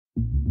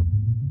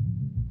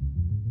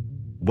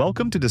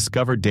Welcome to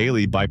Discover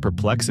Daily by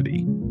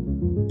Perplexity,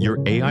 your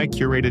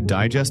AI-curated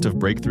digest of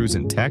breakthroughs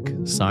in tech,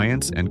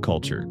 science, and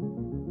culture.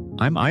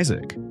 I'm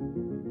Isaac.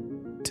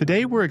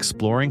 Today we're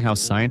exploring how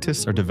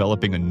scientists are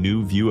developing a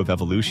new view of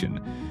evolution,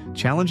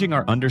 challenging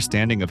our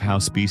understanding of how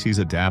species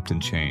adapt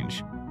and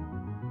change.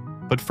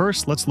 But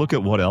first, let's look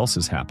at what else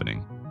is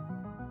happening.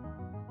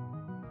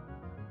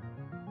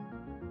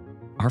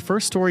 Our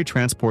first story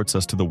transports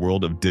us to the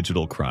world of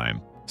digital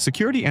crime.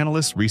 Security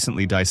analysts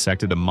recently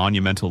dissected a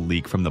monumental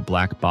leak from the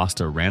Black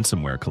Basta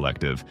ransomware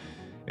collective,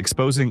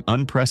 exposing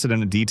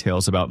unprecedented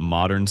details about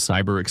modern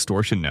cyber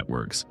extortion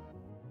networks.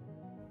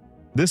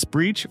 This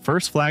breach,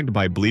 first flagged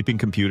by Bleeping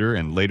Computer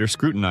and later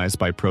scrutinized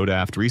by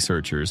Prodaft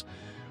researchers,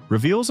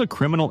 reveals a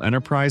criminal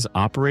enterprise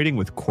operating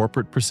with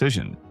corporate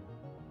precision.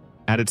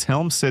 At its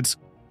helm sits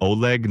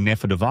Oleg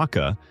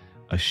Nefedovaka,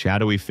 a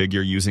shadowy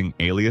figure using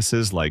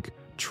aliases like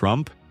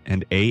Trump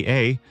and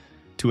AA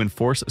to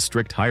enforce a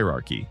strict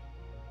hierarchy.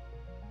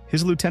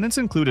 His lieutenants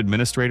include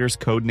administrators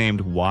codenamed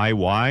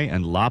YY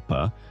and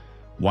Lapa,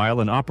 while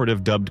an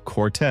operative dubbed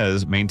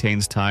Cortez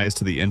maintains ties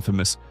to the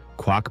infamous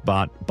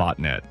Quackbot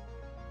botnet.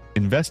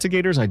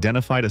 Investigators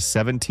identified a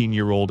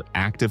 17-year-old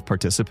active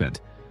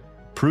participant,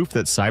 proof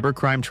that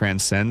cybercrime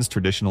transcends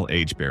traditional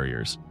age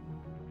barriers.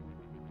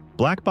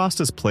 Black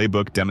Basta's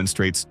playbook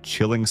demonstrates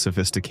chilling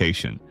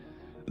sophistication.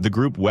 The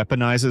group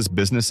weaponizes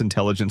business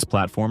intelligence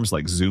platforms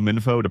like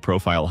ZoomInfo to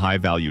profile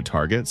high-value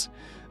targets,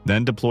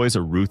 then deploys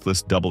a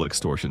ruthless double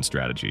extortion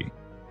strategy.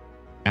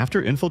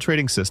 After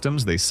infiltrating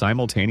systems, they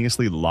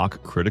simultaneously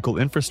lock critical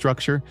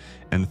infrastructure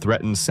and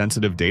threaten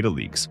sensitive data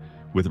leaks,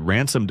 with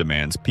ransom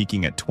demands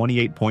peaking at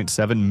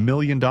 $28.7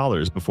 million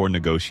before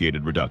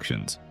negotiated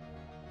reductions.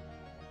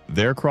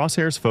 Their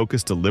crosshairs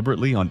focus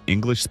deliberately on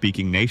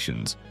English-speaking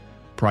nations,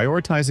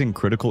 prioritizing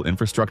critical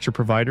infrastructure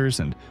providers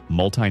and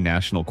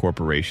multinational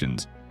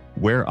corporations,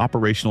 where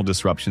operational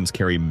disruptions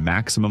carry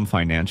maximum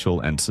financial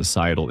and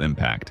societal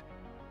impact.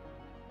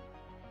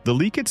 The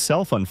leak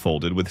itself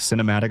unfolded with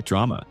cinematic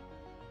drama.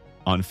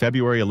 On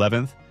February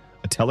 11th,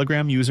 a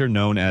Telegram user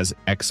known as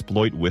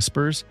Exploit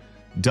Whispers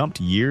dumped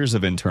years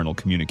of internal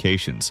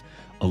communications,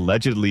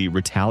 allegedly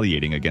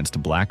retaliating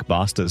against Black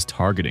Basta's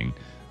targeting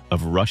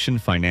of Russian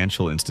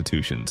financial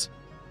institutions.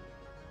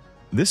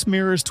 This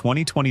mirrors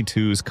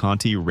 2022's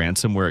Conti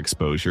ransomware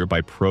exposure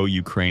by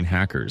pro-Ukraine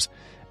hackers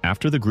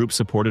after the group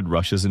supported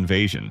Russia's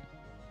invasion.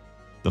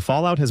 The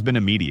fallout has been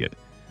immediate.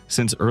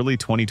 Since early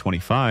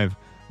 2025,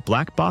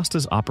 Black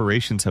Basta's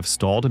operations have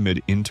stalled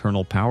amid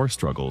internal power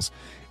struggles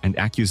and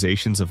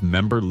accusations of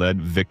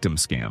member-led victim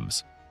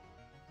scams.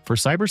 For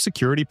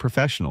cybersecurity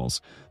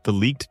professionals, the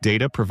leaked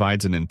data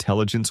provides an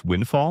intelligence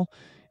windfall,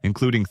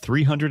 including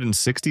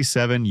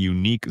 367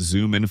 unique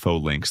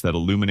ZoomInfo links that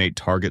illuminate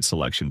target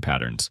selection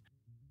patterns.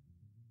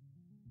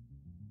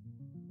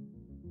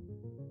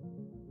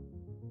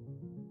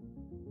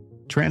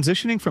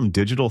 Transitioning from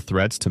digital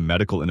threats to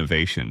medical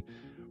innovation,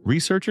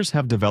 researchers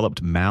have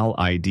developed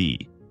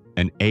MalID,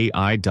 an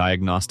AI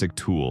diagnostic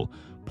tool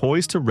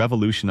poised to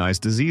revolutionize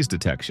disease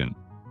detection.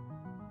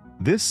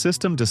 This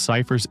system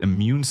deciphers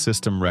immune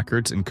system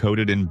records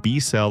encoded in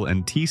B-cell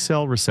and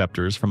T-cell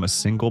receptors from a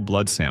single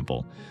blood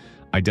sample,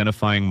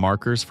 identifying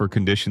markers for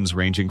conditions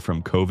ranging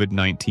from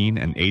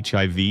Covid-19 and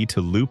HIV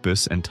to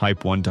lupus and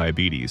type 1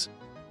 diabetes.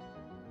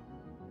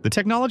 The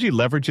technology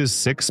leverages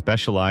 6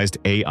 specialized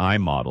AI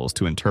models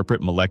to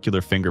interpret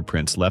molecular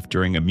fingerprints left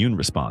during immune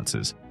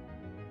responses.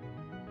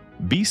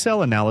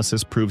 B-cell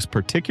analysis proves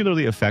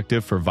particularly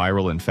effective for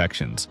viral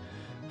infections,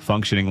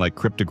 functioning like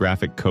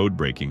cryptographic code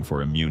breaking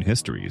for immune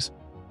histories.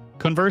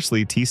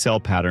 Conversely, T-cell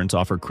patterns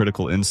offer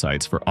critical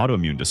insights for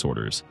autoimmune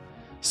disorders,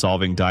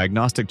 solving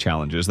diagnostic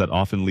challenges that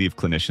often leave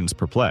clinicians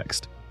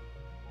perplexed.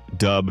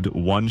 Dubbed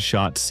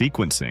one-shot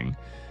sequencing,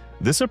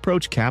 this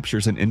approach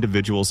captures an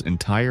individual's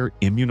entire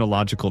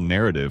immunological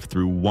narrative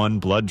through one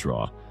blood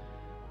draw.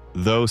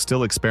 Though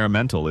still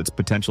experimental, its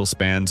potential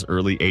spans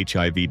early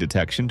HIV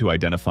detection to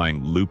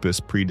identifying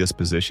lupus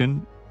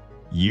predisposition,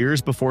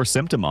 years before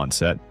symptom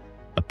onset,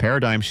 a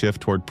paradigm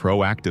shift toward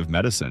proactive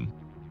medicine.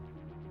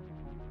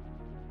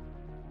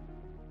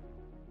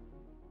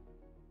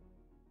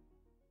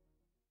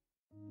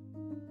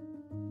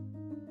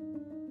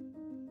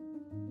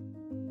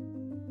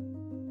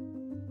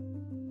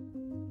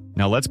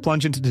 Now let's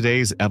plunge into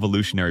today's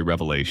evolutionary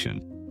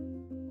revelation.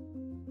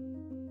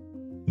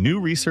 New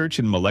research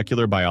in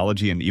molecular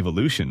biology and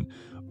evolution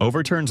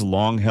overturns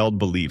long-held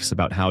beliefs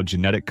about how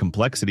genetic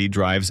complexity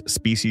drives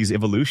species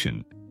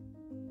evolution.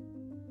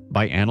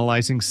 By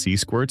analyzing sea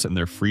squirts and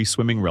their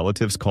free-swimming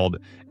relatives called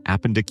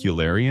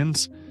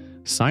appendicularians,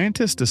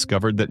 scientists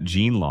discovered that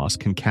gene loss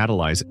can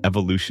catalyze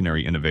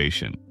evolutionary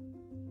innovation.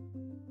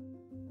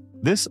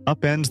 This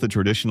upends the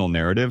traditional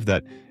narrative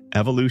that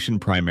evolution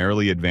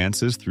primarily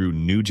advances through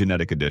new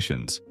genetic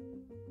additions.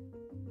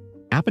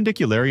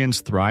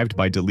 Appendicularians thrived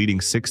by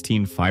deleting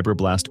 16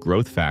 fibroblast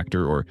growth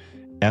factor, or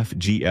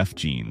FGF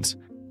genes,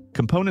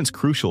 components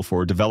crucial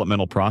for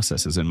developmental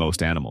processes in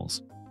most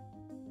animals.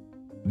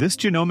 This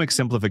genomic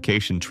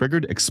simplification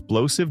triggered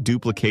explosive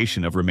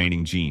duplication of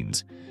remaining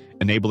genes,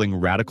 enabling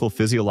radical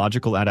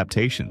physiological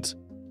adaptations.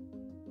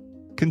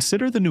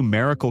 Consider the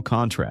numerical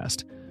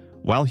contrast.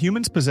 While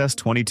humans possess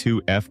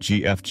 22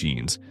 FGF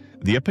genes,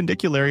 the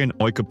appendicularian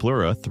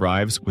Oikoplura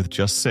thrives with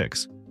just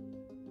 6.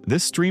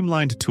 This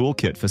streamlined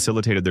toolkit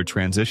facilitated their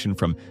transition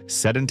from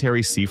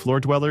sedentary seafloor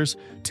dwellers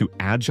to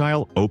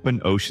agile open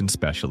ocean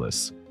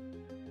specialists.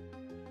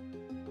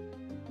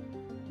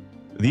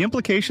 The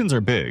implications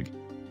are big.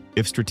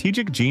 If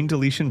strategic gene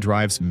deletion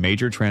drives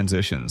major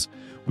transitions,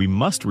 we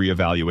must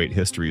reevaluate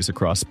histories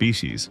across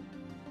species.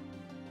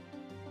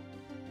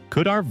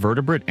 Could our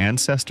vertebrate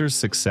ancestors'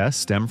 success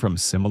stem from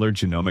similar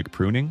genomic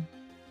pruning?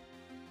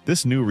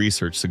 This new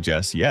research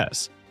suggests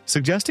yes,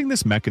 suggesting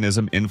this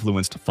mechanism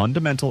influenced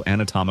fundamental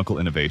anatomical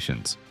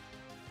innovations.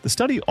 The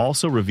study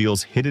also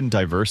reveals hidden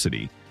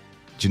diversity.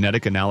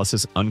 Genetic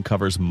analysis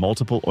uncovers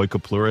multiple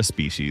Oikoplura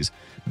species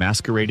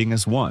masquerading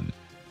as one,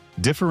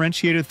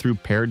 differentiated through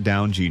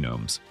pared-down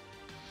genomes.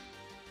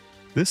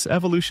 This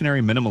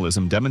evolutionary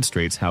minimalism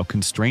demonstrates how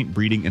constraint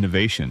breeding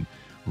innovation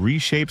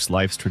reshapes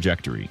life's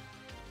trajectory.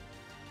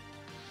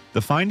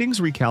 The findings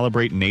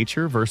recalibrate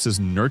nature versus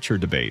nurture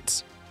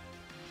debates.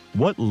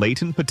 What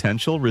latent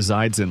potential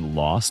resides in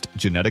lost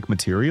genetic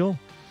material?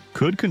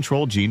 Could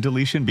controlled gene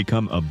deletion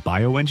become a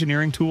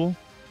bioengineering tool?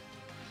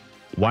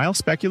 While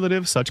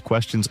speculative, such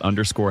questions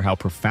underscore how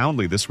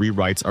profoundly this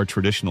rewrites our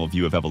traditional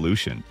view of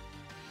evolution.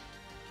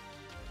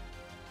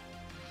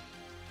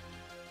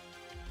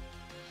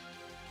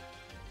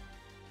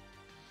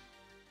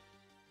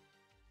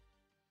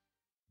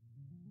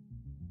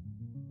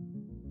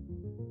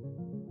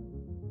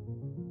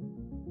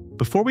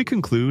 Before we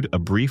conclude, a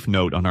brief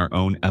note on our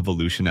own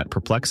evolution at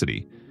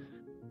Perplexity.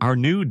 Our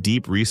new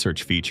deep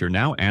research feature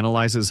now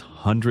analyzes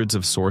hundreds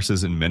of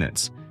sources in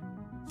minutes.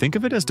 Think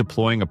of it as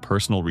deploying a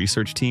personal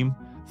research team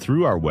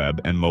through our web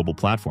and mobile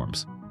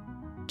platforms.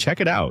 Check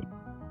it out.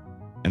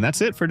 And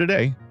that's it for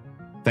today.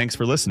 Thanks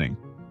for listening.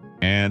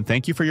 And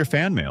thank you for your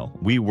fan mail.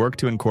 We work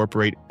to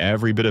incorporate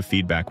every bit of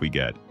feedback we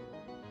get.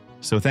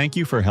 So thank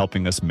you for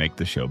helping us make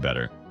the show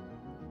better.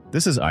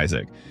 This is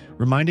Isaac,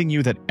 reminding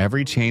you that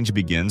every change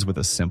begins with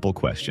a simple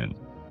question.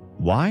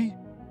 Why?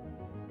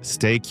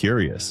 Stay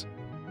curious.